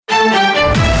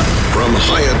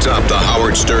atop the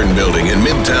Howard Stern building in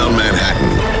Midtown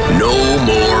Manhattan. No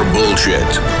more bullshit.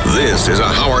 This is a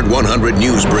Howard 100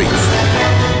 News Brief.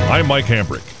 I'm Mike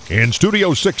Hambrick. In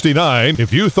Studio 69,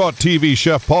 if you thought TV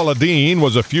chef Paula Deen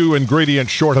was a few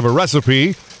ingredients short of a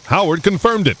recipe, Howard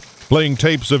confirmed it, playing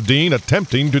tapes of Deen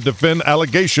attempting to defend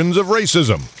allegations of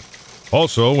racism.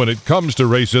 Also, when it comes to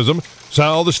racism,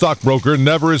 Sal the stockbroker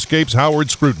never escapes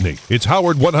Howard's scrutiny. It's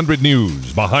Howard 100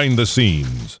 News, behind the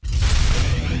scenes.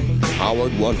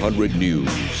 Howard 100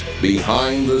 News,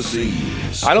 behind the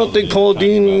scenes. I don't think Paula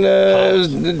Deen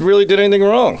really did anything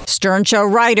wrong. Stern Show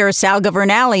writer Sal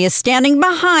Governale is standing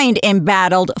behind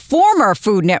embattled former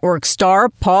Food Network star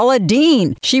Paula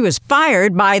Deen. She was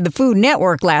fired by the Food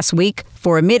Network last week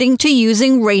for admitting to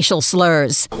using racial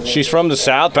slurs. She's from the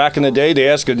South. Back in the day, they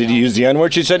asked her, did you use the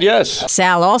N-word? She said yes.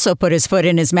 Sal also put his foot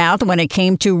in his mouth when it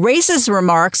came to racist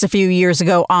remarks a few years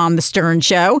ago on The Stern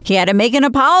Show. He had to make an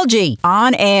apology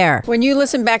on air. When you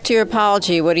listen back to your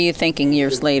apology, what are you thinking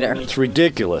years later? It's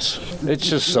ridiculous. It's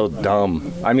just so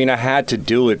dumb. I mean, I had to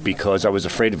do it because I was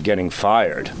afraid of getting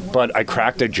fired. But I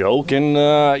cracked a joke and,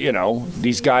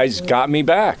 these guys got me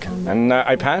back. And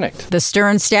I panicked. The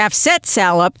Stern staff set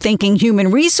Sal up thinking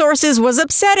Human Resources was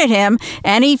upset at him,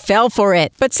 and he fell for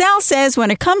it. But Sal says when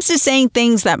it comes to saying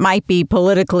things that might be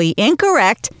politically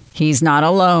incorrect, he's not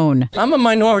alone. I'm a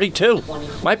minority, too.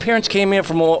 My parents came here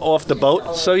from off the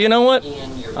boat, so you know what?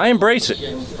 I embrace it.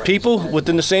 People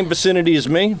within the same vicinity as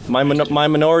me, my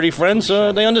minority friends,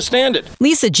 they understand it.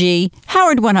 Lisa G.,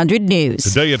 Howard 100 News.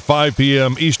 Today at 5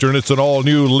 p.m. Eastern, it's an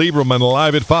all-new Lieberman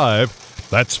Live at 5.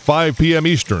 That's 5 p.m.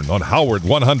 Eastern on Howard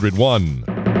 101.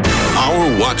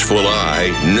 Our watchful eye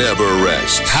never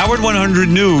rests. Howard 100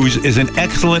 News is an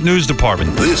excellent news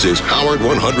department. This is Howard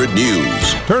 100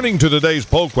 News. Turning to today's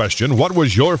poll question, what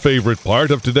was your favorite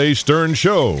part of today's Stern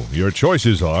Show? Your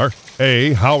choices are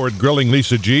A, Howard grilling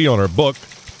Lisa G. on her book,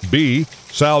 B,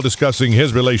 Sal discussing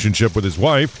his relationship with his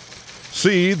wife,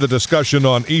 C, the discussion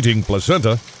on eating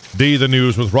placenta, D, the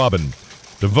news with Robin.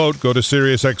 To vote, go to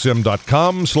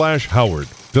SiriusXM.com/Howard.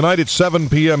 Tonight at 7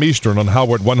 p.m. Eastern on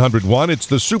Howard 101, it's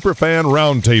the Superfan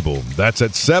Roundtable. That's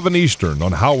at 7 Eastern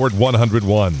on Howard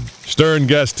 101. Stern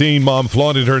guest teen mom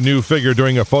flaunted her new figure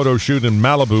during a photo shoot in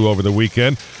Malibu over the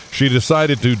weekend. She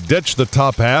decided to ditch the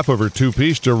top half of her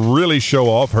two-piece to really show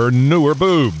off her newer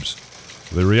boobs.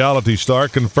 The reality star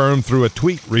confirmed through a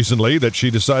tweet recently that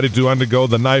she decided to undergo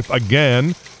the knife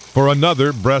again for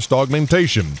another breast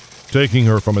augmentation, taking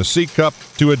her from a C cup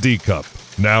to a D cup.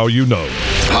 Now you know.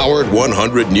 Howard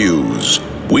 100 News.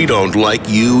 We don't like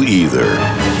you either.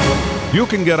 You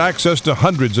can get access to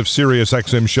hundreds of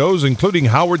SiriusXM shows, including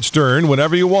Howard Stern,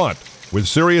 whenever you want, with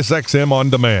SiriusXM On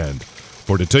Demand.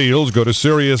 For details, go to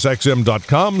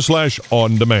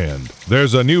SiriusXM.com/on-demand.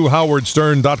 There's a new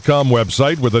HowardStern.com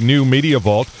website with a new media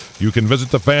vault. You can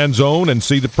visit the Fan Zone and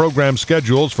see the program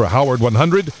schedules for Howard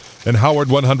 100 and Howard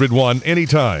 101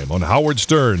 anytime on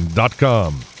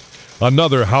HowardStern.com.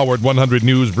 Another Howard 100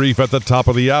 News Brief at the top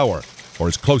of the hour, or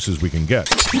as close as we can get.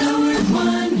 Howard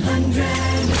 100.